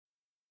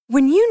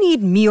When you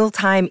need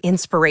mealtime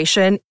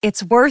inspiration,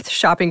 it's worth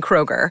shopping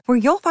Kroger, where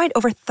you'll find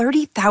over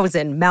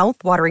 30,000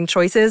 mouth-watering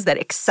choices that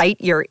excite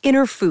your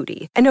inner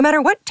foodie. And no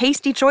matter what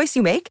tasty choice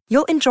you make,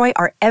 you'll enjoy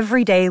our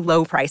everyday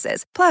low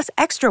prices, plus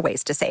extra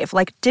ways to save,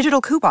 like digital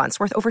coupons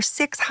worth over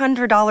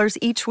 $600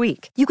 each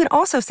week. You can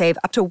also save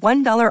up to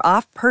 $1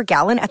 off per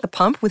gallon at the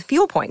pump with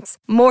fuel points.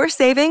 More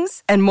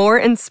savings and more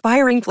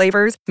inspiring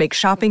flavors make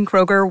shopping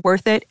Kroger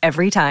worth it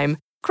every time.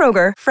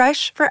 Kroger,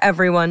 fresh for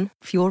everyone.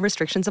 Fuel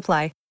restrictions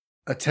apply.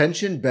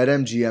 Attention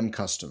BetMGM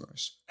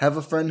customers. Have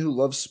a friend who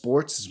loves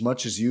sports as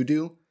much as you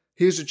do?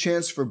 Here's a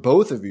chance for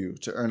both of you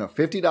to earn a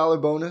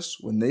 $50 bonus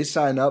when they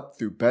sign up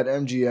through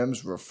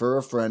BetMGM's Refer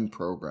a Friend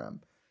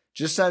program.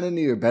 Just sign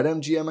into your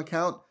BetMGM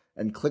account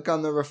and click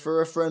on the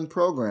Refer a Friend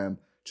program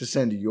to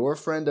send your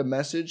friend a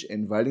message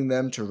inviting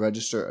them to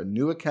register a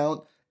new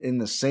account in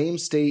the same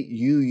state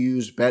you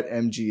use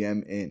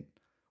BetMGM in.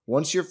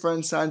 Once your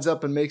friend signs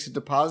up and makes a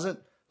deposit,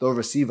 they'll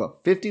receive a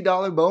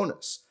 $50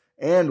 bonus.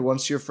 And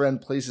once your friend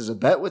places a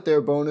bet with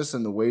their bonus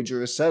and the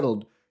wager is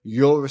settled,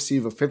 you'll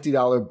receive a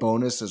 $50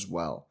 bonus as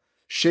well.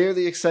 Share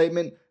the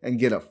excitement and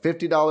get a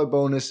 $50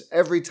 bonus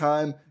every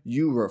time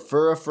you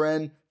refer a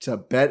friend to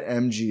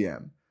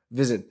BetMGM.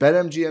 Visit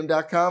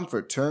BetMGM.com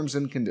for terms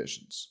and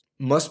conditions.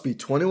 Must be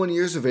 21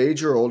 years of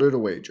age or older to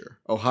wager.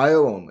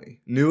 Ohio only.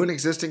 New and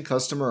existing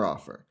customer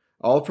offer.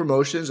 All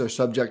promotions are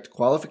subject to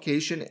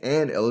qualification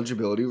and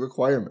eligibility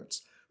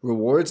requirements.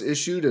 Rewards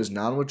issued as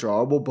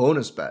non-withdrawable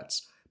bonus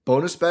bets.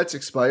 Bonus bets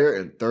expire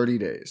in 30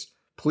 days.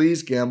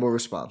 Please gamble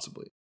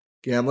responsibly.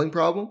 Gambling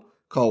problem?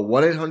 Call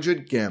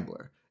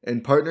 1-800-GAMBLER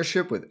in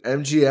partnership with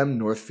MGM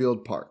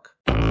Northfield Park.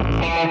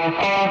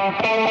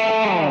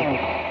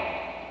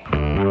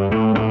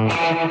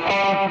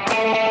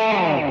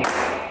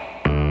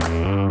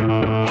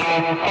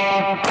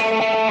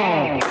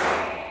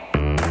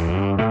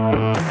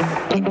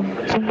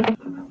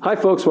 Hi,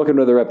 folks. Welcome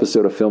to another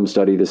episode of Film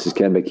Study. This is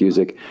Ken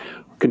McCusick.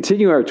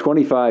 Continue our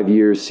 25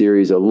 years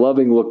series, a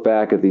loving look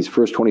back at these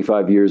first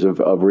 25 years of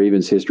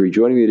Ravens history.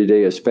 Joining me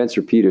today is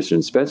Spencer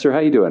Peterson. Spencer, how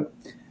you doing?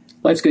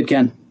 Life's good,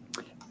 Ken.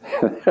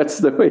 That's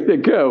the way to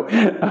go.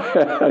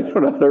 I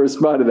don't know how to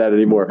respond to that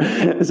anymore.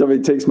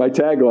 Somebody takes my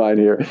tagline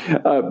here.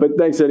 But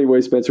thanks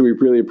anyway, Spencer. We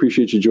really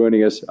appreciate you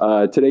joining us.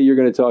 Today you're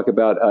going to talk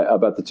about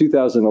the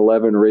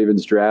 2011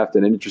 Ravens draft,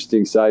 an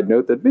interesting side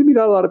note that maybe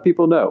not a lot of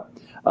people know.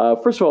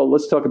 First of all,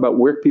 let's talk about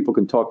where people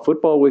can talk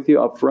football with you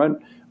up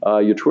front.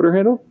 Your Twitter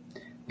handle?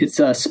 It's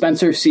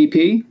Spencer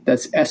CP.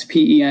 That's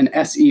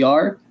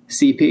SPENSER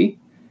CP.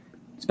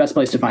 It's the best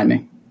place to find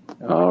me.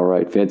 All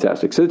right,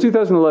 fantastic. So the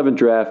 2011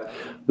 draft,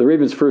 the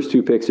Ravens' first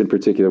two picks in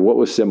particular, what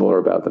was similar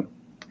about them?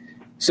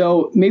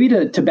 So maybe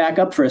to back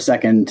up for a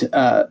second,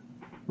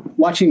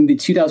 watching the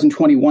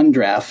 2021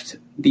 draft,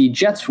 the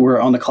Jets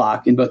were on the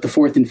clock in both the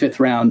fourth and fifth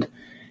round.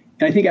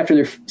 And I think after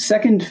their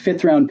second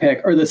fifth round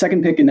pick, or the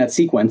second pick in that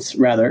sequence,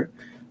 rather,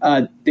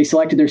 they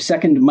selected their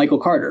second Michael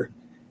Carter.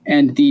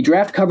 And the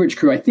draft coverage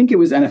crew, I think it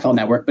was NFL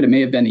Network, but it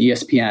may have been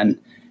ESPN,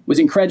 was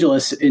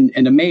incredulous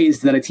and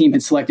amazed that a team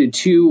had selected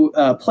two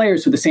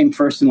players with the same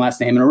first and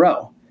last name in a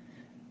row.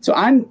 So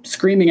I'm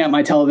screaming at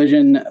my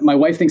television. My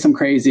wife thinks I'm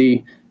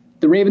crazy.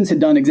 The Ravens had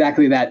done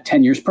exactly that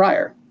 10 years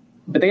prior,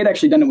 but they had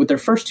actually done it with their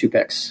first two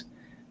picks,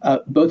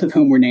 both of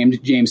whom were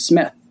named James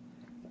Smith.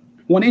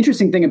 One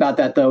interesting thing about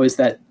that, though, is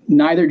that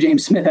neither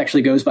James Smith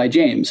actually goes by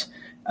James.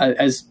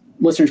 As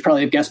listeners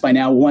probably have guessed by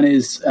now, one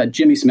is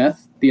Jimmy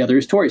Smith, the other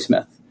is Torrey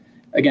Smith.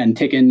 Again,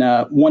 taken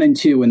 1 and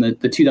 2 in the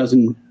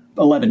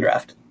 2011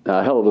 draft.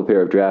 A hell of a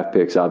pair of draft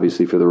picks,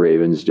 obviously, for the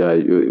Ravens.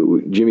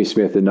 Jimmy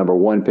Smith, the number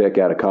 1 pick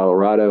out of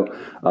Colorado,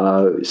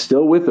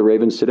 still with the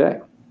Ravens today.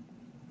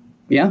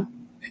 Yeah,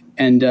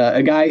 and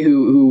a guy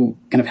who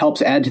kind of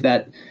helps add to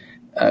that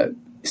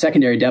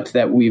secondary depth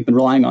that we've been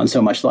relying on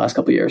so much the last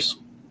couple of years.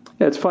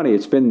 Yeah, it's funny.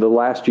 It's been the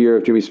last year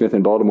of Jimmy Smith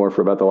in Baltimore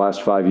for about the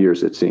last 5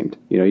 years, it seemed.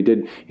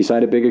 He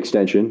signed a big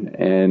extension,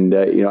 and,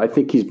 I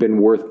think he's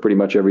been worth pretty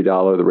much every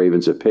dollar the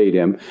Ravens have paid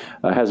him.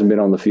 Hasn't been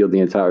on the field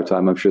the entire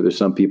time. I'm sure there's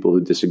some people who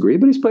disagree,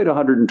 but he's played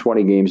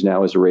 120 games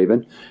now as a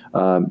Raven.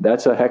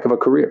 That's a heck of a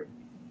career.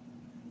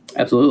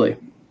 Absolutely.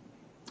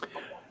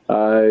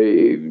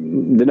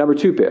 The number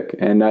 2 pick,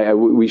 and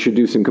we should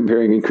do some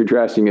comparing and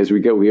contrasting as we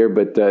go here,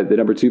 but the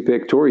number 2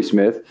 pick, Torrey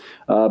Smith,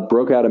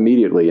 broke out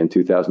immediately in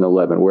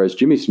 2011, whereas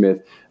Jimmy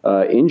Smith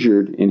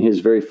injured in his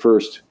very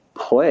first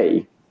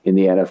play in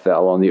the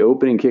NFL on the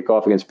opening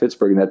kickoff against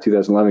Pittsburgh in that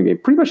 2011 game.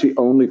 Pretty much the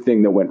only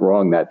thing that went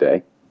wrong that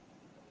day,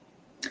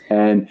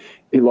 and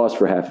he lost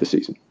for half the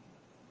season.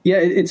 Yeah,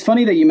 it's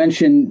funny that you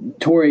mentioned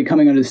Torrey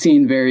coming onto the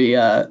scene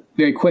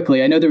very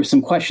quickly. I know there were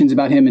some questions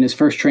about him in his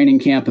first training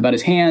camp about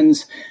his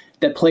hands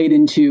that played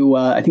into,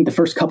 I think, the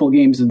first couple of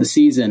games of the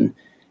season.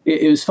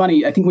 It was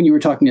funny. I think when you were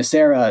talking to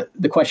Sarah,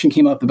 the question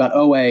came up about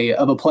Oweh,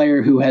 of a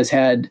player who has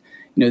had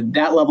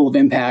that level of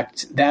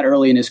impact that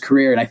early in his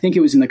career. And I think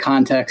it was in the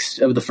context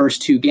of the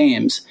first 2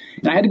 games.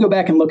 And I had to go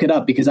back and look it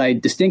up because I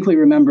distinctly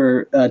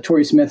remember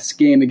Torrey Smith's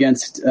game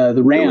against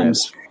the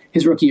Rams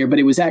his rookie year, but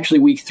it was actually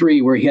week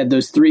 3 where he had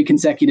those 3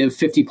 consecutive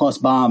 50-plus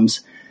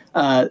bombs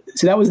So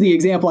that was the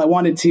example I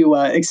wanted to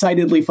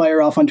excitedly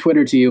fire off on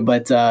Twitter to you,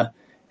 but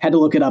had to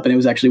look it up, and it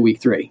was actually week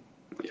 3.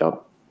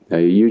 Yep. A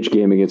huge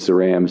game against the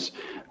Rams.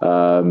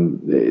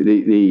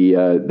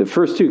 The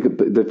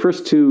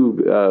first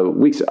two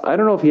weeks, I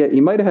don't know if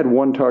he might have had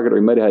one target or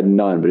he might have had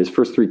none, but his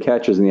first 3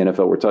 catches in the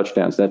NFL were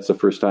touchdowns. That's the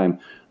first time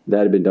that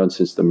had been done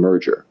since the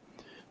merger.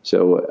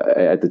 So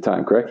at the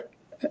time, correct?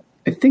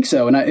 I think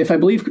so. And if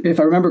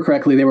I remember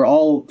correctly, they were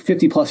all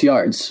 50-plus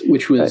yards,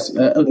 which was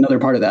another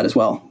part of that as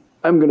well.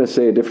 I'm going to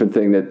say a different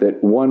thing,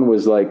 that one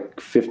was like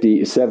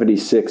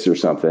 76 or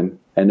something,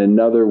 and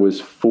another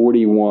was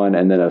 41,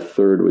 and then a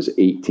third was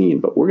 18.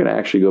 But we're going to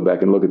actually go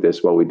back and look at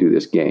this while we do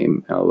this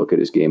game. I'll look at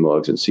his game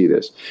logs and see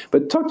this.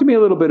 But talk to me a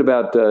little bit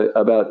about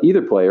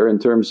either player in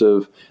terms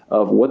of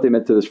what they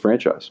meant to this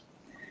franchise.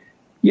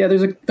 Yeah,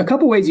 there's a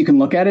couple ways you can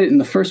look at it.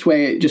 And the first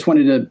way, I just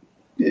wanted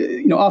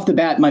to, off the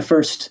bat, my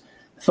first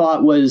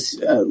thought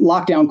was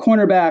lockdown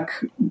cornerback.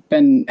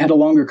 Ben had a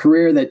longer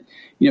career that,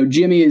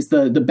 Jimmy is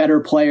the better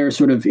player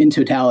sort of in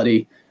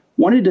totality.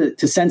 Wanted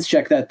to sense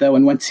check that, though,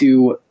 and went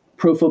to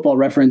Pro Football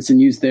Reference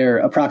and used their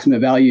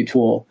approximate value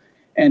tool,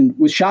 and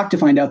was shocked to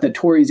find out that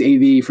Torrey's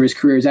AV for his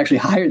career is actually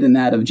higher than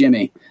that of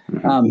Jimmy.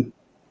 Mm-hmm.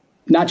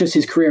 Not just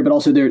his career, but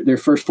also their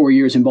first 4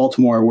 years in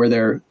Baltimore, where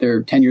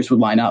their tenures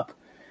would line up.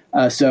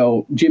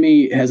 So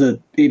Jimmy has a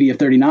AV of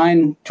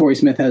 39. Torrey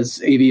Smith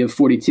has AV of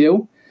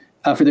 42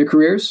 for their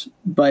careers.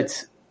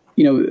 But,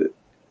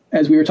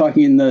 as we were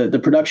talking in the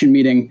production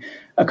meeting,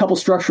 a couple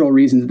structural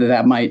reasons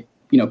that might,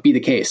 be the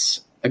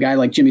case. A guy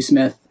like Jimmy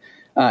Smith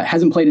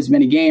hasn't played as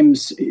many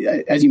games,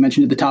 as you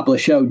mentioned at the top of the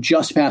show,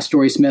 just past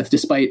Torrey Smith,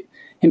 despite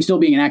him still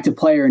being an active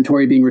player and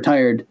Torrey being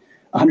retired,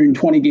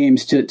 120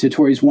 games to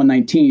Torrey's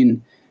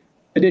 119.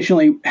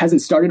 Additionally,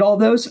 hasn't started all of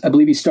those. I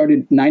believe he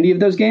started 90 of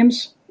those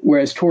games,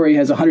 whereas Torrey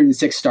has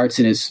 106 starts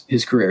in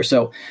his career.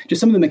 So just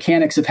some of the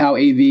mechanics of how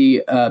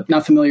AV,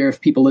 not sure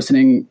if people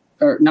listening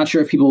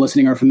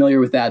are familiar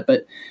with that,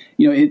 but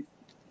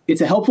it's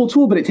a helpful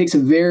tool, but it takes a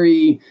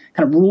very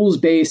kind of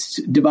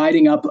rules-based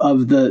dividing up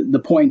of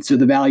the points or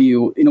the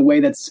value in a way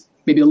that's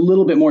maybe a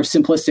little bit more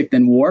simplistic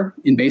than WAR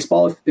in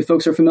baseball, if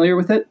folks are familiar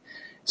with it.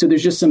 So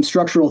there's just some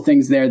structural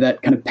things there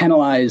that kind of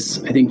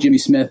penalize, I think, Jimmy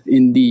Smith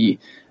in the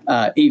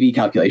AV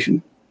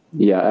calculation.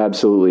 Yeah,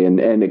 absolutely.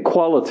 And a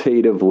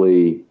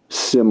qualitatively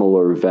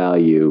similar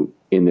value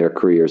in their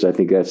careers. I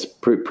think that's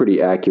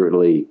pretty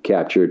accurately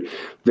captured.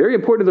 Very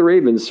important to the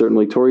Ravens,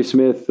 certainly. Torrey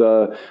Smith,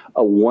 a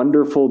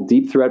wonderful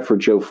deep threat for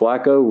Joe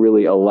Flacco,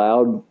 really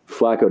allowed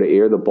Flacco to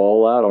air the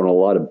ball out on a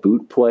lot of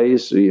boot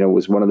plays,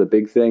 was one of the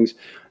big things.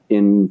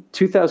 In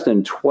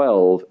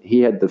 2012, he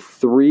had the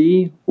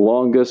 3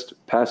 longest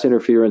pass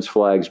interference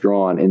flags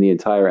drawn in the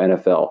entire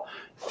NFL,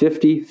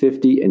 50,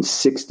 50, and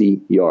 60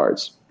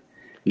 yards.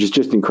 Which is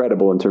just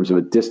incredible in terms of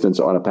a distance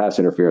on a pass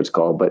interference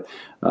call. But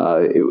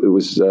it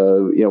was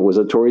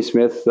a Torrey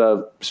Smith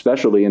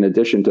specialty in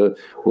addition to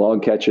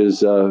long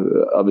catches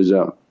of his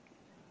own.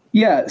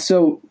 Yeah.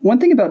 So one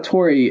thing about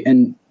Torrey,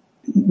 and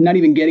not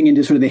even getting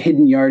into sort of the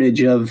hidden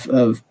yardage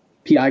of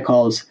PI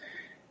calls,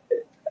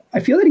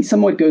 I feel that he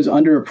somewhat goes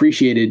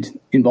underappreciated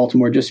in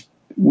Baltimore. Just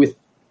with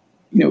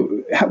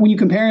when you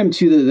compare him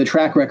to the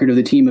track record of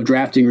the team of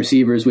drafting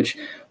receivers, which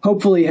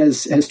hopefully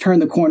has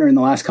turned the corner in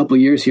the last couple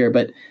of years here,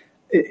 but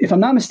if I'm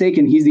not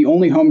mistaken, he's the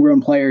only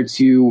homegrown player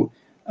to,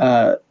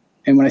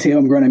 and when I say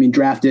homegrown, I mean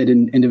drafted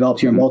and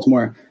developed here in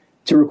Baltimore,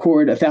 to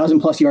record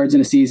 1,000+ yards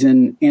in a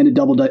season and a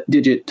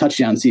double-digit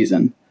touchdown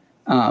season.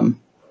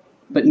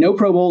 But no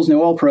Pro Bowls,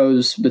 no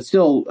All-Pros, but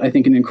still, I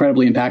think, an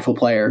incredibly impactful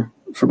player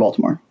for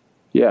Baltimore.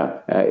 Yeah,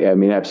 I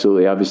mean,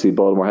 absolutely. Obviously,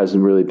 Baltimore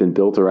hasn't really been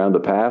built around the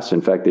pass.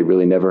 In fact, they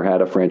really never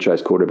had a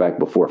franchise quarterback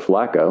before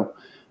Flacco.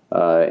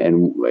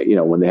 And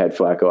when they had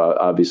Flacco,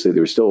 obviously, they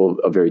were still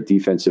a very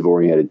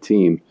defensive-oriented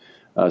team.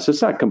 So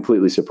it's not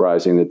completely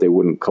surprising that they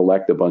wouldn't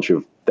collect a bunch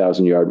of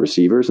 1,000-yard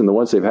receivers, and the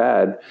ones they've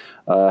had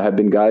have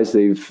been guys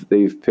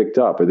they've picked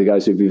up, or the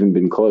guys who've even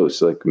been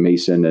close, like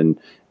Mason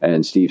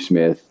and Steve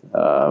Smith.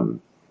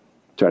 Trying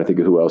to think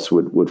of who else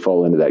would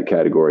fall into that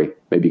category.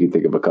 Maybe you can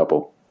think of a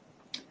couple.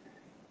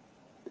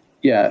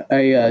 Yeah,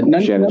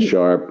 Shannon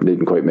Sharp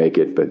didn't quite make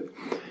it, but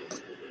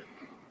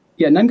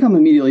yeah, none come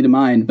immediately to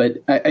mind.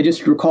 But I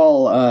just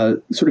recall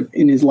sort of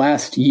in his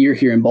last year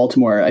here in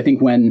Baltimore, I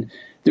think when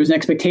there was an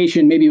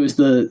expectation, maybe it was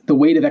the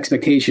weight of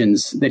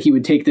expectations that he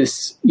would take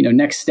this,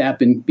 next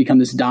step and become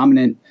this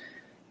dominant,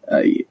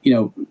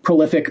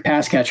 prolific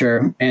pass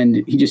catcher. And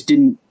he just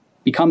didn't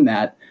become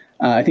that.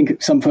 I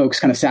think some folks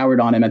kind of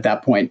soured on him at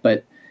that point.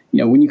 But,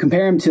 when you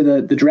compare him to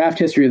the draft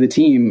history of the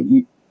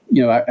team,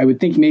 I would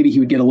think maybe he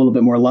would get a little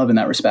bit more love in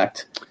that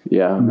respect.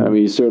 Yeah. I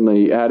mean, he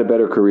certainly had a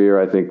better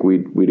career, I think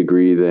we'd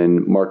agree,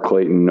 than Mark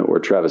Clayton or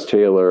Travis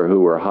Taylor,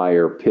 who were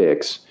higher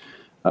picks.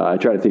 I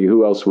try to think of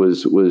who else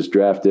was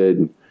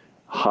drafted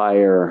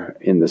higher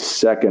in the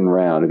second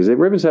round, because the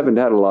Ravens haven't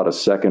had a lot of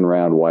second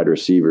round wide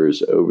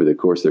receivers over the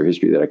course of their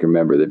history that I can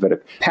remember. They've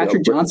had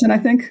Patrick Johnson, I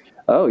think.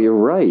 Oh, you're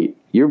right.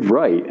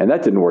 And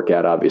that didn't work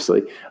out,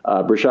 obviously.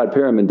 Brashad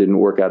Perriman didn't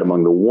work out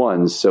among the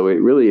ones. So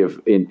it really,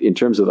 in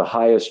terms of the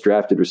highest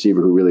drafted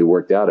receiver who really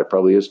worked out, it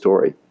probably is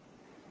Torrey.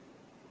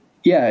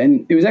 Yeah,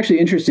 and it was actually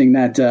interesting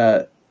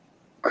that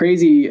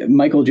crazy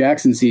Michael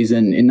Jackson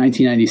season in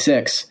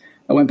 1996.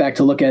 I went back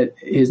to look at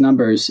his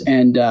numbers,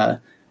 and a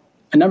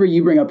number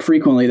you bring up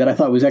frequently that I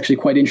thought was actually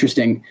quite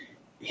interesting.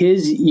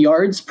 His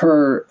yards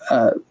per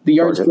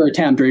per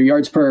attempt, or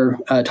yards per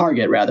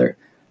target rather,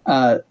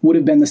 would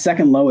have been the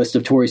second lowest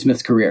of Torrey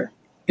Smith's career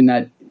in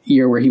that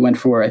year, where he went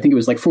for, I think it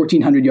was like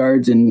 1,400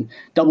 yards and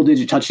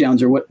double-digit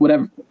touchdowns, or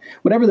whatever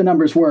the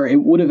numbers were.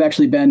 It would have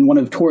actually been one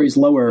of Torrey's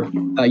lower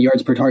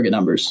yards per target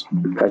numbers.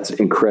 That's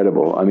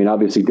incredible. I mean,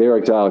 obviously,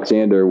 Derek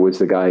Alexander was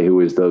the guy who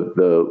was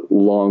the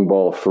long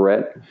ball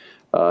threat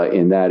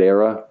in that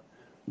era.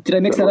 Did I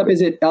mix that up?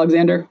 Is it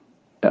Alexander?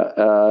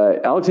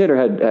 Alexander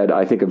had,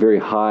 I think, a very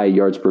high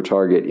yards per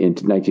target in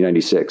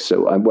 1996.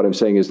 So what I'm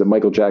saying is that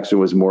Michael Jackson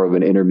was more of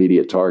an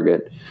intermediate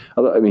target.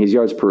 I mean, his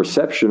yards per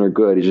reception are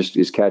good.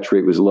 His catch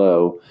rate was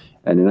low.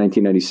 And in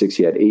 1996,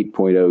 he had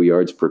 8.0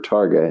 yards per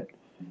target.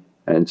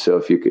 And so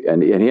if you could,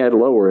 and he had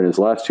lower in his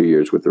last 2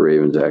 years with the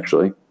Ravens,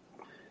 actually.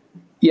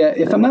 Yeah,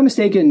 if I'm not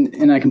mistaken,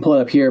 and I can pull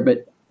it up here,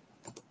 but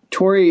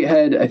Torrey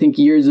had, I think,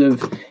 years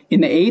of in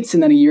the 8s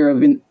and then a year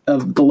of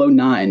the low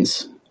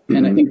 9s.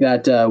 And I think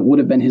that would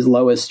have been his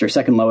lowest or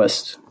second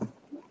lowest.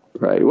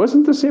 Right. He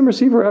wasn't the same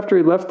receiver after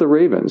he left the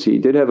Ravens. He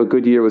did have a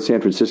good year with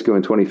San Francisco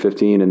in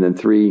 2015, and then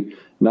 3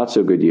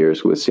 not-so-good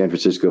years with San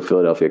Francisco,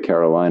 Philadelphia,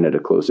 Carolina to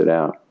close it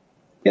out.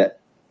 Yeah.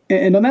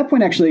 And on that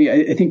point, actually,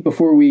 I think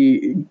before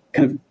we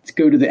kind of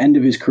go to the end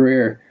of his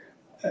career,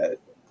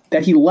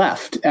 that he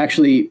left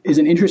actually is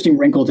an interesting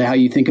wrinkle to how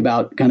you think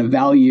about kind of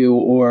value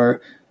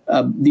or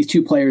these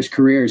two players'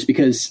 careers.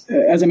 Because,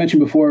 as I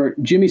mentioned before,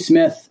 Jimmy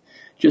Smith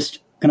just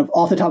kind of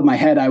off the top of my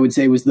head, I would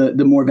say was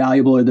the more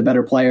valuable or the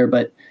better player.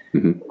 But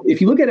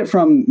if you look at it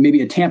from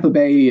maybe a Tampa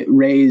Bay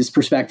Rays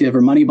perspective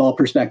or Moneyball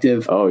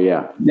perspective,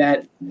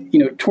 that,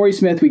 Torrey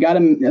Smith, we got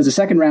him as a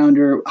second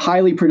rounder,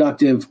 highly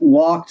productive,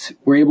 walked,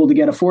 were able to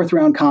get a 4th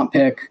round comp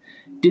pick,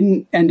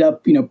 didn't end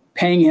up,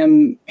 paying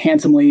him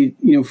handsomely,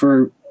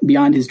 for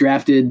beyond his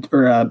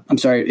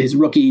his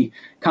rookie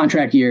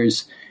contract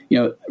years.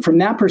 From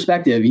that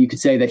perspective, you could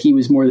say that he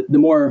was the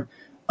more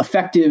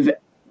effective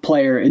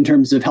player in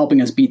terms of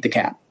helping us beat the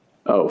cap.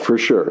 Oh, for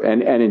sure.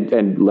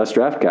 And less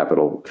draft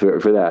capital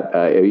for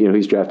that.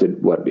 He's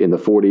drafted in the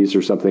 40s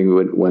or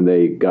something when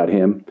they got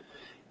him.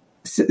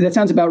 So that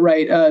sounds about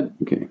right.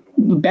 Okay.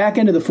 Back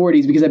into the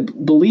 40s, because I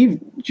believe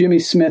Jimmy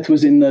Smith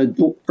was in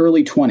the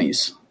early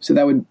 20s. So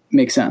that would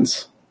make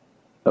sense.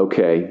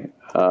 Okay.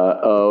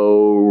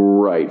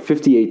 Right.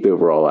 58th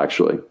overall,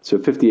 actually. So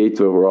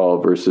 58th overall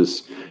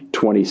versus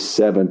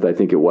 27th, I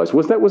think it was.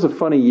 That was a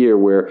funny year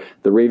where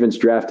the Ravens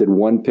drafted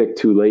 1 pick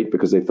too late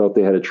because they thought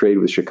they had a trade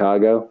with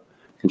Chicago.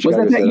 And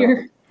Chicago was that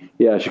year?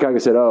 Yeah, Chicago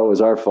said, "Oh, it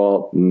was our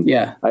fault." And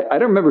yeah, I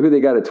don't remember who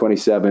they got at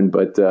 27,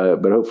 but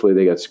hopefully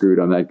they got screwed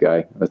on that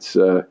guy. Let's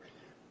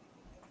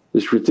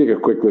just take a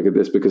quick look at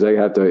this because I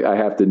have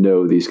to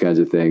know these kinds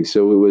of things.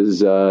 So it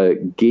was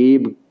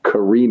Gabe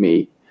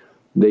Karimi.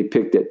 They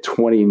picked at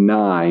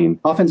 29.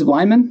 Offensive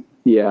lineman?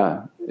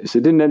 Yeah. So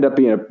it didn't end up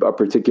being a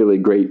particularly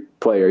great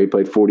player. He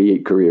played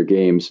 48 career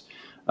games.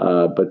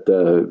 But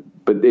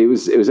it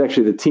was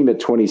actually the team at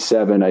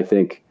 27, I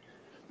think.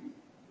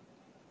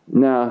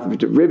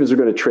 The Ravens are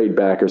going to trade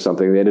back or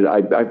something. They ended.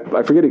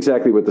 I forget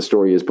exactly what the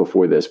story is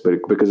before this, but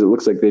because it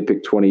looks like they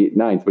picked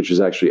 29th, which is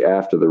actually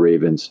after the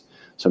Ravens.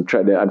 So I'm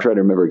trying to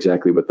remember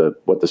exactly what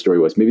the story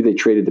was. Maybe they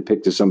traded the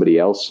pick to somebody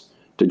else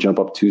to jump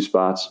up 2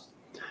 spots.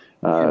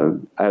 I'd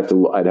have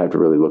to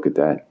really look at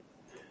that.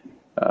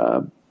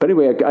 But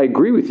anyway, I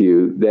agree with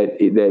you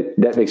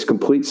that makes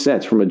complete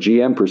sense from a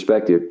GM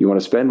perspective. You want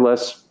to spend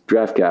less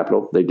draft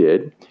capital. They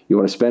did. You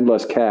want to spend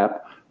less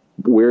cap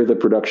where the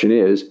production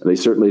is. And they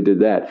certainly did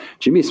that.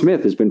 Jimmy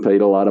Smith has been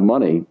paid a lot of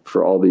money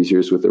for all these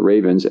years with the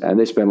Ravens, and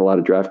they spent a lot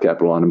of draft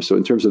capital on him. So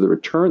in terms of the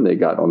return they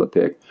got on the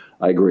pick,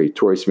 I agree.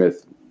 Torrey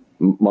Smith,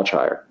 much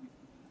higher.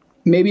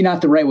 Maybe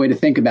not the right way to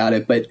think about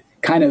it, but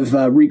kind of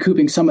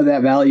recouping some of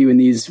that value in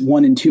these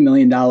 $1 and $2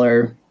 million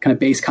kind of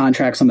base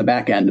contracts on the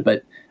back end.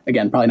 But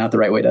again, probably not the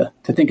right way to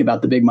think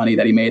about the big money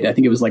that he made. I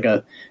think it was like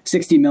a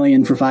 $60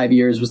 million for 5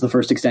 years was the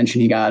first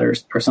extension he got,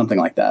 or something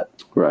like that.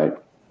 Right.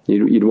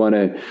 You'd want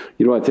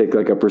to take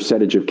like a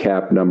percentage of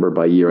cap number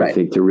by year, right. I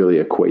think, to really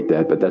equate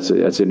that. But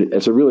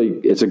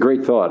it's a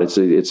great thought. It's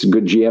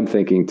good GM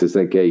thinking to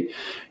think, hey,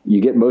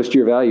 you get most of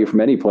your value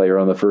from any player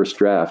on the first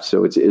draft.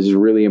 So it's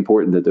really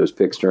important that those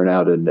picks turn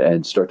out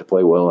and start to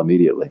play well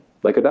immediately,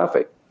 like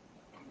Odafe.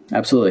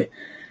 Absolutely.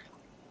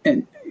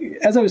 And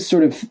as I was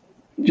sort of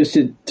just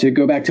to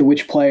go back to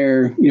which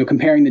player,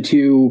 comparing the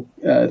two,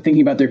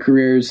 thinking about their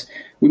careers,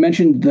 we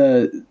mentioned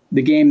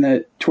the game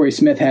that Torrey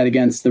Smith had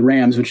against the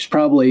Rams, which is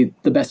probably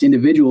the best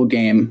individual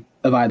game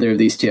of either of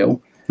these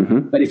two.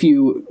 Mm-hmm. But if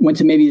you went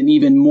to maybe an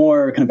even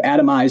more kind of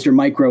atomized or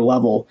micro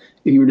level,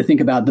 if you were to think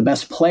about the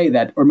best play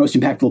or most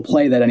impactful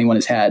play that anyone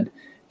has had,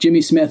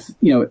 Jimmy Smith,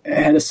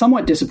 had a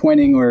somewhat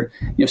disappointing or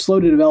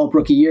slow to develop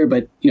rookie year,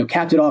 but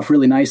capped it off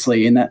really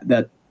nicely in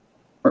that.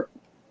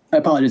 I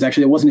apologize.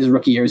 Actually, it wasn't his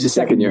rookie year; it was his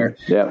second year.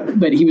 Yeah,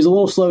 but he was a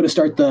little slow to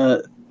start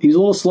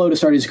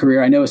his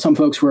career. I know some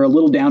folks were a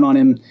little down on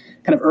him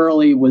kind of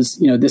early was,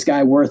 this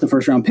guy worth a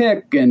first round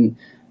pick? And,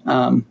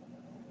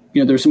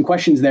 there's some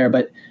questions there,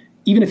 but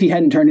even if he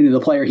hadn't turned into the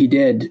player he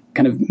did,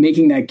 kind of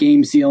making that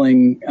game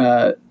sealing,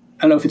 I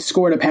don't know if it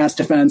scored a pass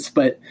defense,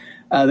 but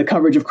the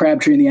coverage of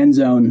Crabtree in the end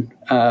zone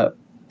to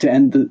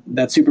end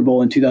that Super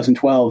Bowl in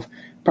 2012,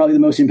 probably the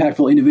most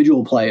impactful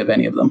individual play of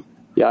any of them.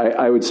 Yeah,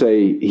 I would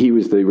say he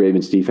was the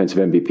Ravens' defensive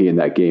MVP in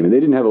that game. And they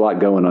didn't have a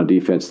lot going on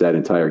defense that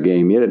entire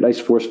game. He had a nice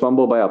forced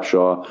fumble by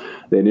Upshaw.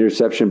 They had an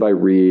interception by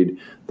Reed.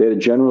 They had a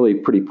generally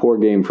pretty poor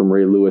game from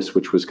Ray Lewis,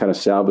 which was kind of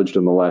salvaged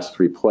in the last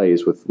 3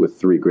 plays with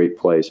 3 great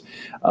plays.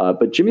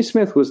 But Jimmy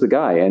Smith was the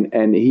guy.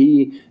 And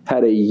he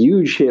had a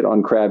huge hit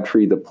on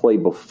Crabtree the play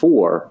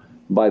before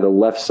by the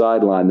left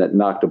sideline that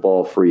knocked the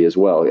ball free as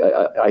well.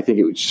 I think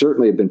it would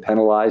certainly have been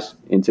penalized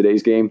in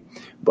today's game,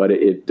 but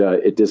it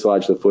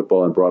dislodged the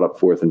football and brought up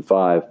 4th and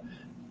 5.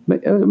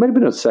 It might have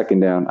been a second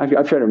down. I'm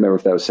trying to remember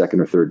if that was second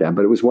or third down,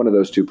 but it was one of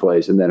those 2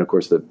 plays. And then, of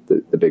course, the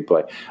big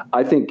play.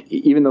 I think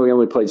even though he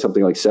only played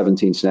something like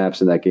 17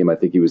 snaps in that game, I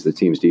think he was the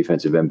team's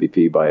defensive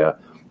MVP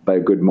by a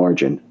good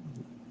margin.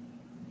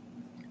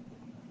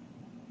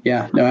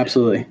 Yeah, no,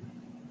 absolutely.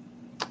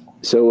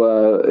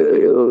 So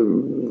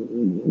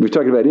we've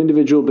talked about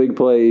individual big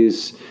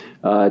plays.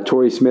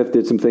 Torrey Smith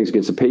did some things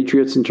against the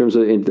Patriots in terms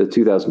of in the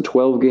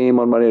 2012 game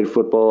on Monday Night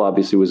Football.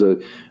 Obviously, was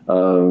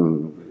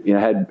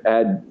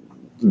had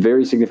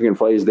very significant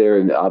plays there,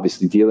 and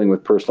obviously dealing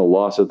with personal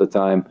loss at the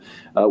time.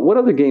 What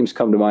other games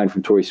come to mind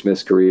from Torrey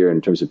Smith's career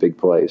in terms of big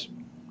plays?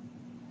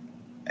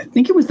 I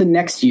think it was the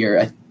next year.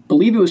 I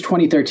believe it was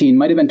 2013,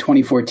 might have been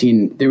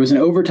 2014. There was an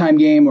overtime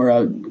game or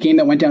a game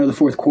that went down to the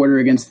 4th quarter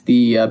against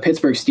the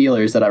Pittsburgh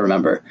Steelers that I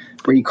remember,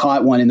 where he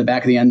caught one in the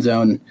back of the end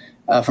zone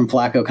from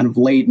Flacco kind of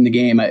late in the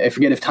game. I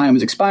forget if time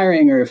was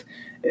expiring or if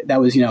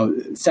that was,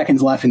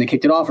 seconds left and they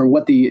kicked it off or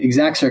what the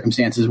exact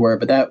circumstances were.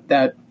 But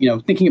that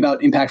thinking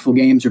about impactful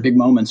games or big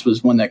moments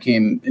was one that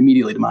came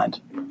immediately to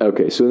mind.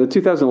 Okay, so in the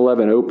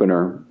 2011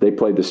 opener, they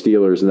played the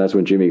Steelers, and that's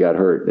when Jimmy got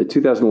hurt. In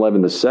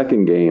 2011, the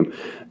second game,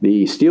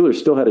 the Steelers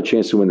still had a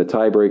chance to win the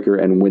tiebreaker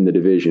and win the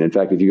division. In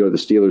fact, if you go to the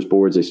Steelers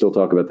boards, they still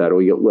talk about that.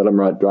 We let them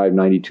drive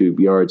 92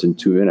 yards in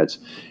 2 minutes.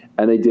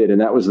 And they did, and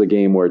that was the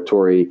game where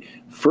Torrey,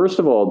 first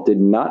of all, did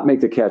not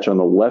make the catch on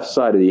the left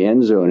side of the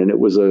end zone, and it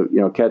was a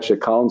catch that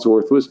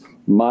Collinsworth was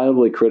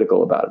mildly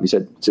critical about. He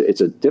said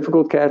it's a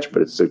difficult catch,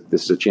 but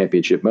this is a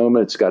championship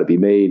moment. It's got to be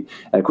made.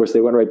 And of course,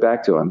 they went right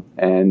back to him,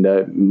 and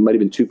might have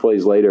been 2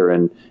 plays later,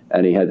 and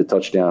he had the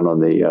touchdown on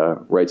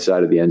the right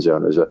side of the end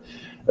zone. It was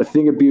a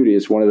thing of beauty.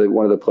 It's one of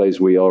the plays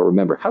we all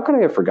remember. How could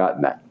I have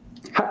forgotten that?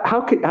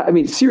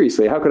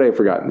 Seriously, how could I have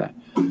forgotten that?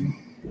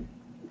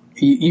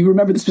 You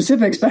remember the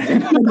specifics, but I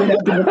didn't have to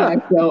look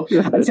back, so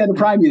I just had to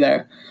prime you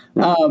there.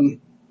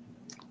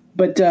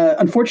 But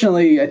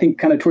unfortunately, I think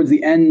kind of towards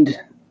the end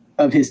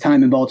of his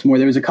time in Baltimore,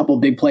 there was a couple of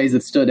big plays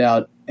that stood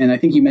out. And I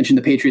think you mentioned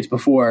the Patriots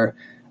before.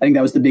 I think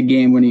that was the big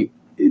game when he,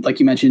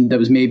 like you mentioned, that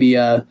was maybe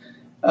a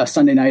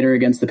Sunday nighter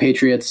against the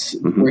Patriots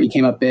where he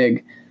came up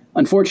big.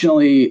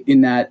 Unfortunately,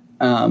 in that,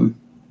 I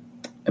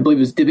believe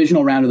it was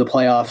divisional round of the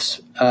playoffs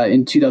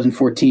in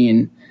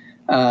 2014,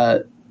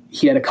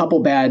 he had a couple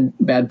bad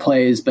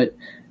plays, but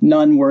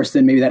none worse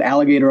than maybe that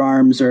alligator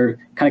arms, or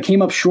kind of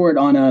came up short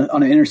on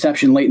an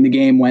interception late in the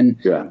game when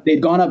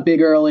they'd gone up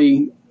big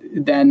early.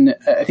 Then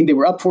I think they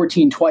were up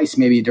 14 twice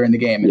maybe during the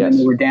game, and then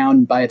they were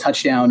down by a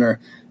touchdown or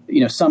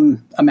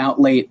some amount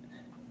late.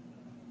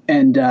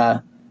 And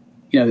the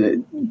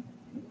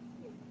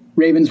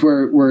Ravens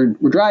were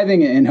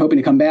driving and hoping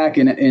to come back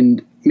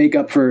and make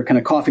up for kind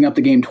of coughing up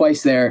the game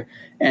twice there.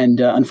 And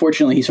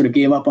unfortunately, he sort of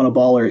gave up on a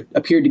ball, or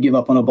appeared to give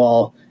up on a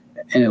ball,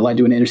 and it led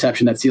to an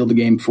interception that sealed the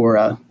game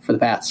for the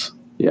Pats.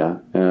 Yeah,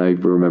 I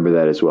remember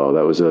that as well.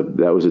 That was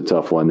a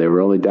tough one. They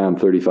were only down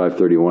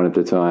 35-31 at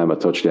the time. A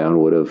touchdown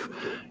would have,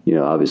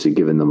 obviously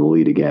given them the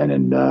lead again,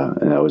 and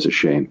that was a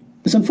shame.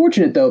 It's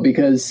unfortunate though,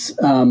 because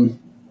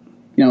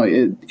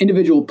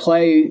individual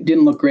play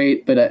didn't look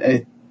great, but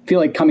I feel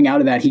like coming out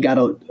of that, he got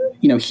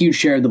a huge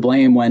share of the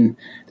blame when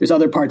there's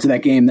other parts of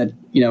that game that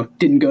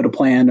didn't go to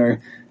plan,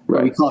 or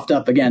he coughed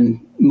up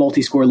again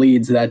multi-score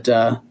leads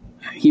that.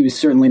 He was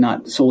certainly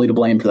not solely to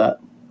blame for that.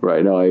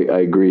 Right. No,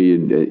 I agree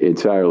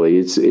entirely.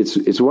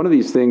 It's one of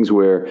these things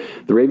where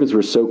the Ravens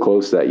were so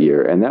close that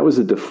year, and that was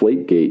a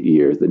Deflategate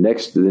year. The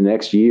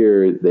next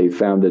year, they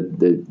found that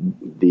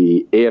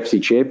the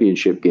AFC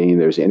Championship game,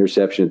 there was an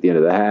interception at the end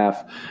of the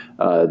half.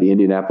 The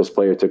Indianapolis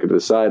player took it to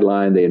the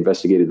sideline. They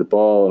investigated the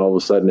ball, and all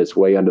of a sudden, it's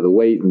way under the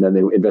weight. And then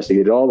they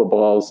investigated all the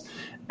balls.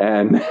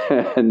 And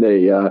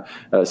they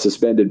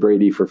suspended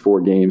Brady for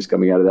 4 games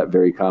coming out of that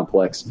very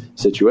complex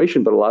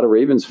situation. But a lot of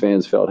Ravens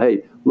fans felt,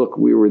 hey, look,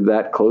 we were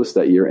that close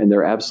that year. And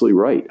they're absolutely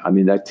right. I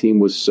mean, that team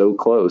was so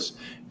close,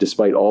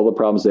 despite all the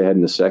problems they had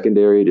in the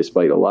secondary,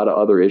 despite a lot of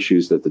other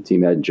issues that the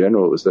team had in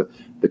general. It was the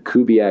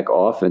Kubiak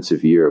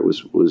offensive year. It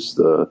was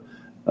it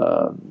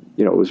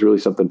was really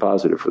something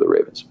positive for the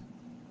Ravens.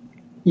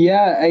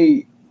 Yeah,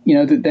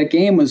 that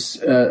game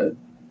was a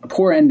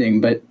poor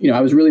ending, but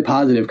I was really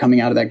positive coming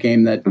out of that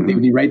game that they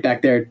would be right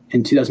back there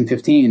in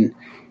 2015.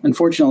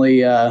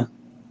 Unfortunately,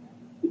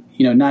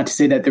 not to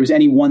say that there was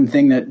any one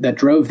thing that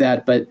drove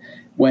that, but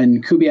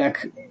when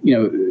Kubiak,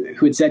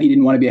 who had said he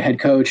didn't want to be a head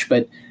coach,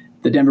 but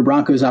the Denver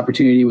Broncos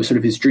opportunity was sort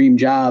of his dream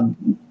job,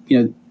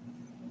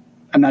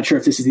 I'm not sure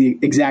if this is the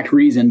exact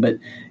reason, but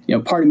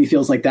part of me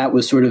feels like that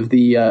was sort of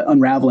the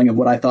unraveling of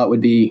what I thought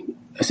would be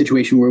a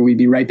situation where we'd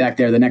be right back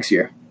there the next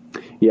year.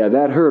 Yeah,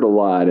 that hurt a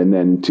lot. And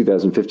then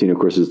 2015, of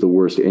course, is the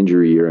worst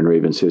injury year in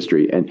Ravens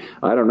history. And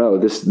I don't know,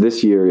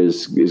 this year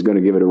is going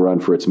to give it a run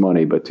for its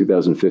money, but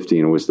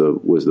 2015 was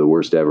the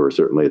worst ever,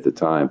 certainly at the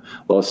time.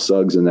 Lost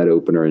Suggs in that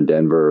opener in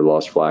Denver,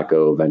 lost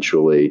Flacco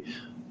eventually,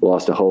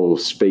 lost a whole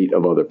spate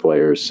of other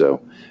players.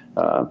 So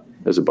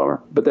it was a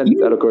bummer. But then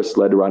that, of course,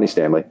 led to Ronnie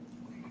Stanley.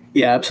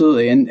 Yeah,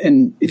 absolutely.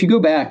 And if you go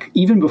back,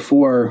 even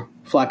before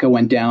Flacco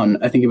went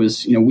down, I think it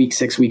was week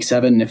 6, week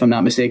 7, if I'm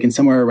not mistaken,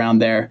 somewhere around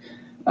there,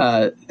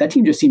 that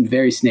team just seemed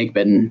very snake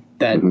bitten.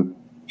 That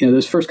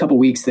those first couple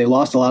weeks they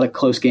lost a lot of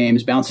close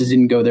games, bounces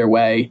didn't go their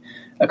way.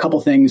 A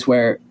couple things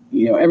where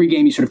every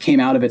game you sort of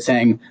came out of it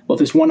saying, well, if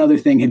this one other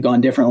thing had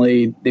gone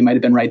differently, they might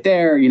have been right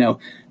there.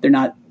 They're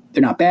not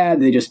bad.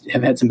 They just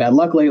have had some bad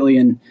luck lately.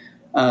 And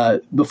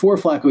before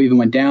Flacco even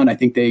went down, I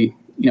think they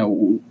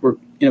were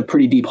in a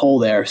pretty deep hole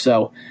there.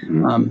 So.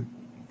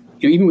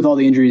 Even with all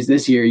the injuries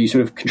this year, you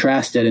sort of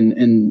contrast it,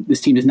 and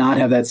this team does not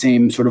have that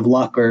same sort of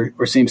luck or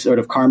same sort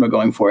of karma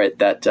going for it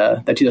that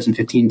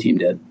 2015 team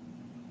did.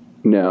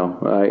 No,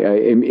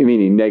 I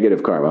meaning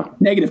negative karma.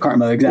 Negative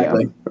karma,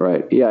 exactly. Yeah,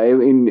 right. Yeah,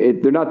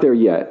 they're not there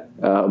yet.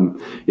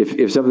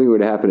 If something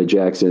would happen to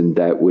Jackson,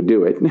 that would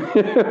do it.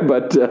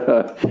 But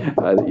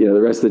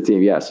the rest of the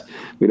team, yes,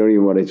 we don't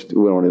even want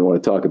to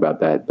talk about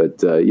that. But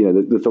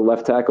the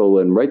left tackle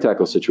and right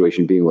tackle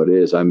situation being what it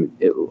is, I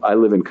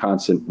live in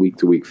constant week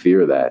to week fear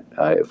of that.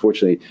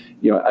 Fortunately,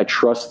 I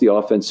trust the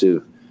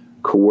offensive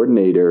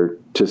coordinator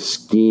to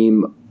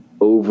scheme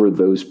over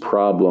those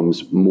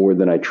problems more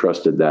than I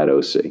trusted that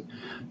OC.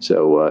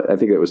 So I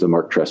think that was the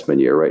Mark Trestman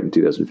year, right, in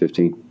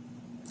 2015?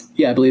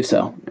 Yeah, I believe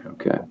so.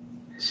 Okay.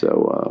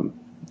 So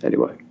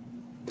anyway.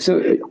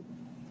 So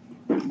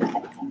I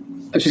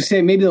was just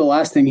saying maybe the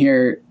last thing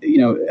here,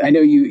 I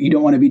know you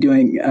don't want to be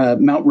doing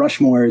Mount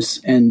Rushmores,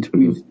 and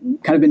we've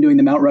kind of been doing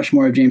the Mount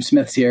Rushmore of James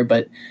Smiths here,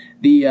 but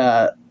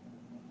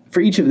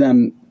for each of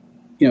them,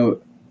 I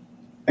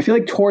feel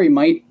like Torrey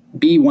might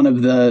be one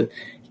of the,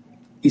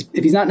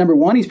 if he's not number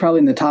one, he's probably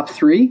in the top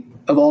 3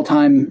 of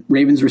all-time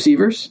Ravens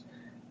receivers.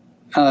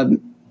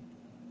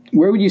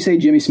 Where would you say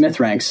Jimmy Smith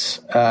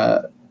ranks?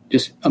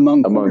 Just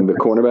among the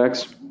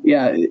cornerbacks?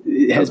 Yeah.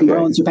 Has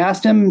Marlon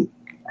surpassed him?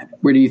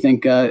 Where do you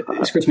think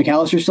is Chris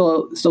McAllister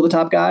still the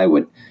top guy?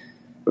 What?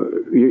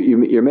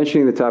 You're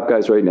mentioning the top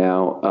guys right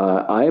now.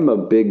 I am a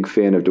big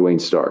fan of Dwayne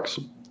Starks.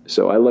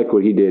 So I like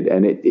what he did,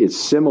 and it's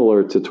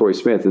similar to Torrey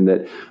Smith in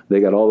that they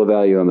got all the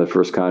value on the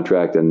first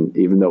contract, and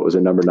even though it was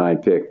a number 9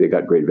 pick, they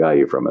got great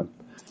value from him.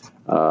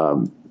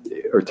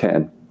 Or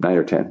 10, 9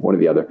 or 10, one or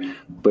the other.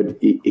 But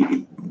he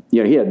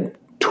had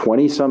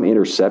 20-some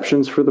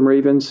interceptions for the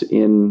Ravens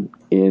in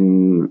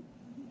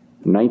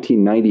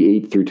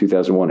 1998 through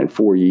 2001 in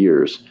 4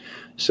 years.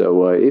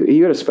 So he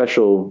had a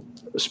special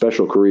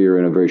career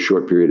in a very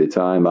short period of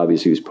time.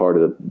 Obviously, he was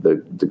part of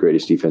the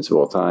greatest defense of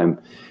all time.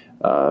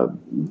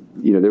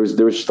 There was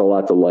just a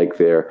lot to like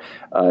there.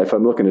 If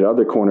I'm looking at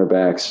other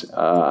cornerbacks,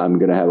 I'm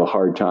going to have a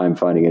hard time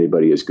finding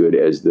anybody as good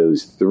as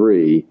those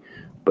 3.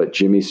 But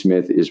Jimmy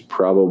Smith is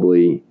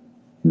probably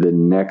the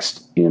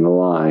next in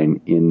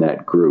line in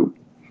that group.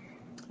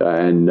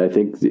 And I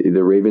think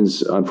the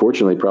Ravens,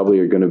 unfortunately, probably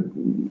are going to,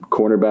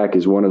 cornerback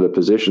is one of the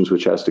positions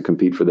which has to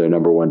compete for their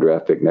number 1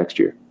 draft pick next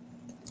year.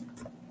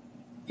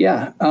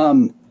 Yeah.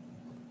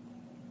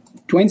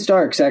 Dwayne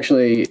Starks,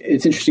 actually,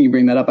 it's interesting you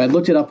bring that up. I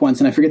looked it up once,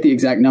 and I forget the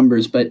exact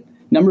numbers, but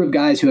number of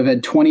guys who have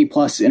had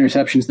 20-plus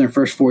interceptions in their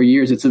first 4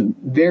 years, it's a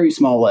very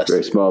small list.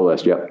 Very small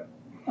list, yep.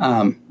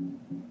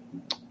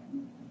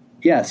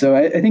 Yeah, so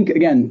I think,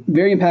 again,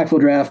 very impactful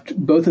draft.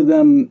 Both of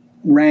them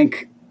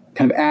rank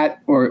kind of at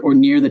or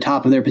near the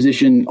top of their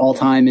position all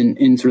time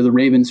in sort of the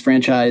Ravens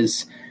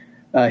franchise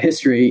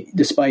history,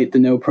 despite the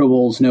no Pro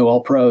Bowls, no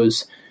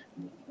All-Pros.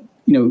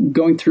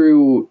 Going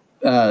through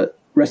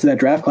rest of that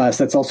draft class,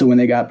 that's also when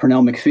they got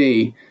Pernell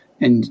McPhee.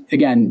 And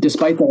again,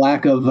 despite the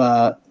lack of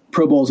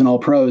Pro Bowls and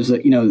All-Pros,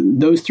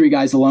 those 3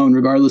 guys alone,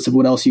 regardless of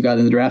what else you got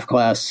in the draft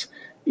class,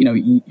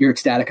 you're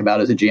ecstatic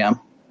about as a GM.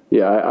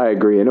 Yeah, I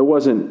agree. And it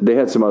wasn't, they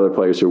had some other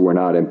players who were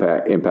not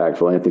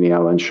impactful. Anthony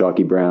Allen,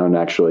 Shockey Brown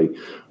actually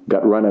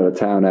got run out of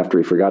town after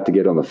he forgot to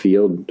get on the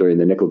field during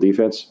the nickel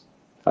defense.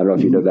 I don't know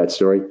if you know that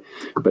story,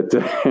 but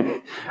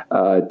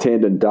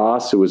Tandon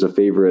Doss, who was a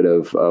favorite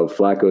of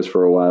Flacco's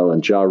for a while,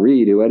 and Ja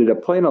Reed, who ended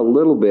up playing a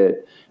little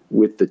bit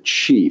with the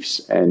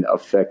Chiefs and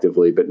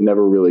effectively, but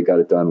never really got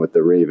it done with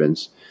the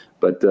Ravens.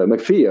 But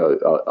McPhee,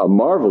 a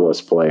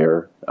marvelous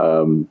player,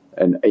 and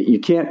you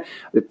can't.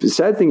 The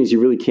sad thing is,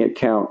 you really can't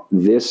count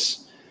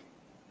this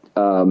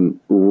second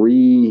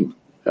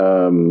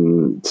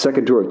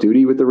tour of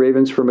duty with the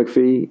Ravens for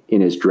McPhee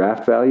in his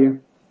draft value,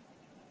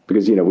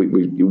 because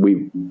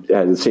we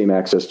had the same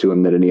access to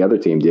him that any other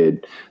team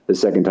did the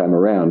second time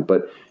around.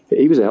 But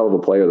he was a hell of a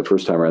player the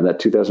first time around. That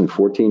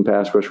 2014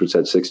 pass rush, which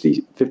had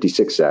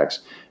 56 sacks,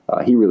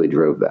 he really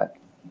drove that.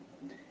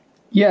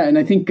 Yeah, and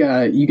I think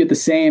you get the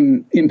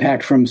same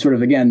impact from sort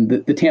of, again,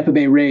 the Tampa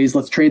Bay Rays.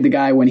 Let's trade the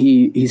guy when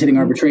he's hitting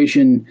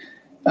arbitration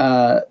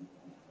path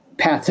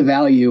to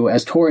value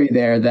as Torrey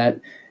there.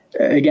 That,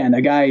 again,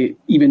 a guy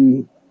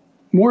even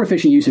more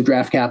efficient use of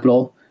draft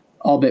capital,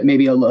 albeit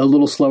maybe a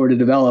little slower to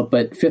develop,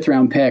 but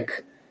fifth-round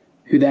pick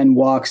who then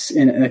walks,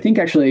 and I think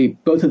actually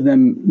both of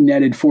them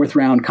netted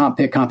fourth-round comp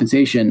pick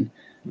compensation.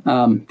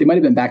 They might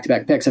have been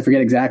back-to-back picks. I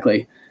forget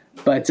exactly.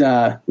 But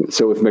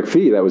so with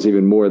McPhee, that was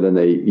even more than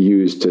they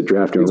used to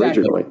draft him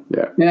originally.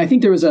 Yeah, and I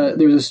think there was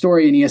a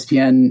story in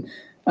ESPN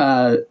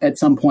at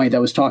some point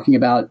that was talking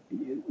about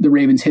the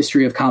Ravens'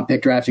 history of comp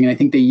pick drafting, and I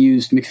think they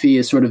used McPhee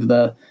as sort of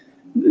the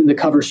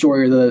cover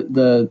story or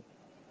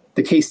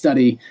the case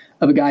study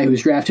of a guy who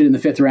was drafted in the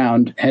fifth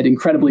round, had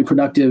incredibly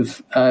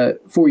productive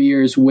 4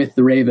 years with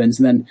the Ravens,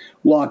 and then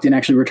walked and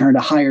actually returned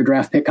a higher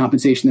draft pick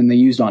compensation than they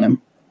used on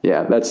him.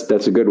 Yeah,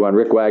 that's a good one.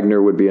 Rick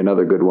Wagner would be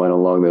another good one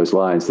along those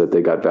lines that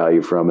they got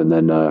value from and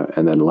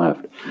then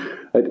left.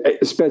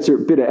 Spencer,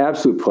 been an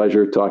absolute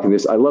pleasure talking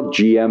this. I love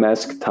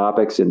GM-esque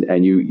topics,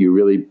 and you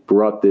really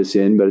brought this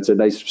in. But it's a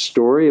nice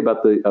story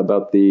about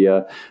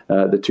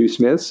the two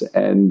Smiths,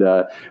 and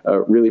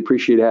really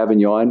appreciate having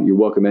you on. You're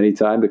welcome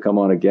anytime to come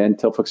on again.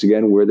 Tell folks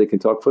again where they can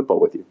talk football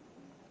with you.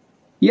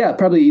 Yeah,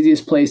 probably the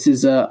easiest place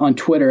is on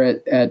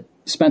Twitter at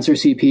Spencer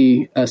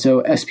CP,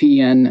 so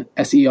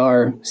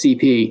SPENSER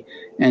CP,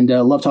 and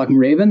love talking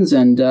Ravens,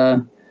 and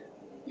love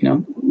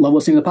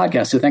listening to the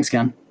podcast. So thanks,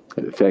 Ken.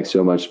 Thanks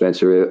so much,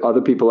 Spencer.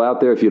 Other people out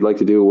there, if you'd like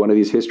to do one of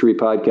these history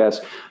podcasts,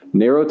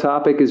 narrow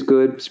topic is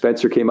good.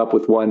 Spencer came up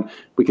with one.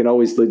 We can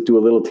always do a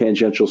little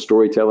tangential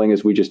storytelling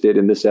as we just did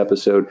in this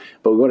episode,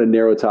 but we want a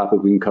narrow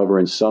topic we can cover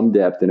in some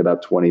depth in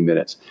about 20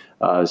 minutes.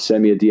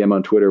 Send me a DM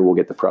on Twitter. We'll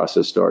get the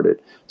process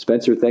started.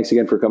 Spencer, thanks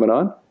again for coming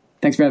on.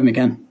 Thanks for having me,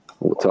 Ken.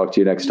 We'll talk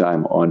to you next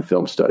time on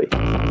Film Study.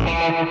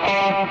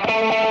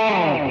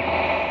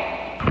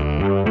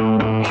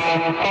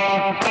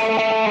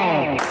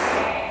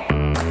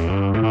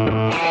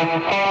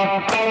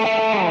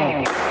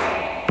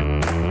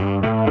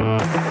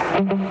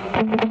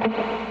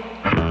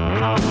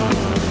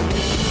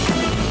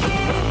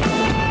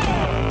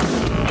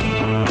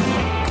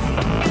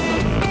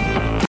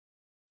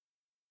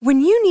 When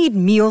you need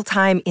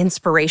mealtime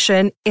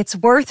inspiration, it's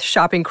worth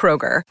shopping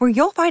Kroger, where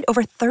you'll find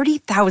over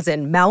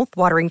 30,000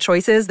 mouth-watering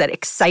choices that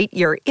excite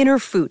your inner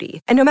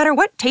foodie. And no matter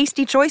what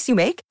tasty choice you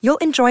make, you'll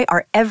enjoy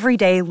our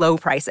everyday low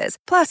prices,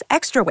 plus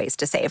extra ways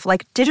to save,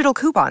 like digital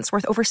coupons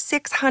worth over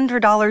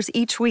 $600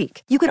 each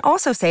week. You can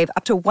also save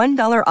up to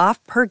 $1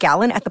 off per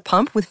gallon at the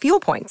pump with fuel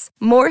points.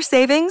 More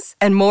savings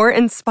and more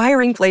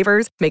inspiring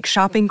flavors make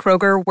shopping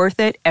Kroger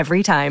worth it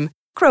every time.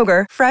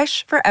 Kroger,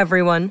 fresh for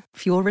everyone.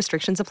 Fuel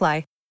restrictions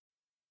apply.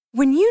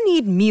 When you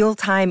need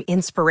mealtime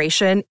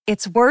inspiration,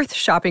 it's worth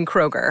shopping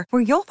Kroger,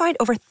 where you'll find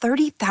over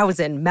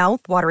 30,000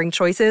 mouth-watering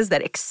choices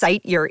that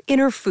excite your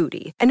inner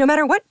foodie. And no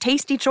matter what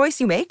tasty choice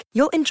you make,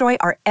 you'll enjoy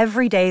our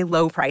everyday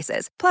low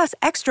prices, plus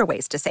extra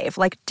ways to save,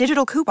 like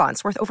digital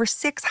coupons worth over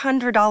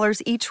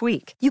 $600 each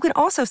week. You can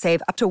also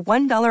save up to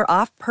 $1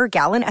 off per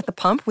gallon at the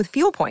pump with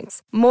fuel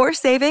points. More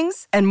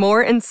savings and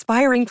more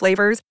inspiring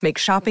flavors make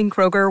shopping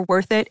Kroger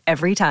worth it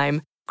every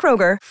time.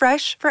 Kroger,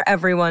 fresh for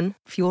everyone.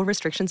 Fuel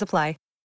restrictions apply.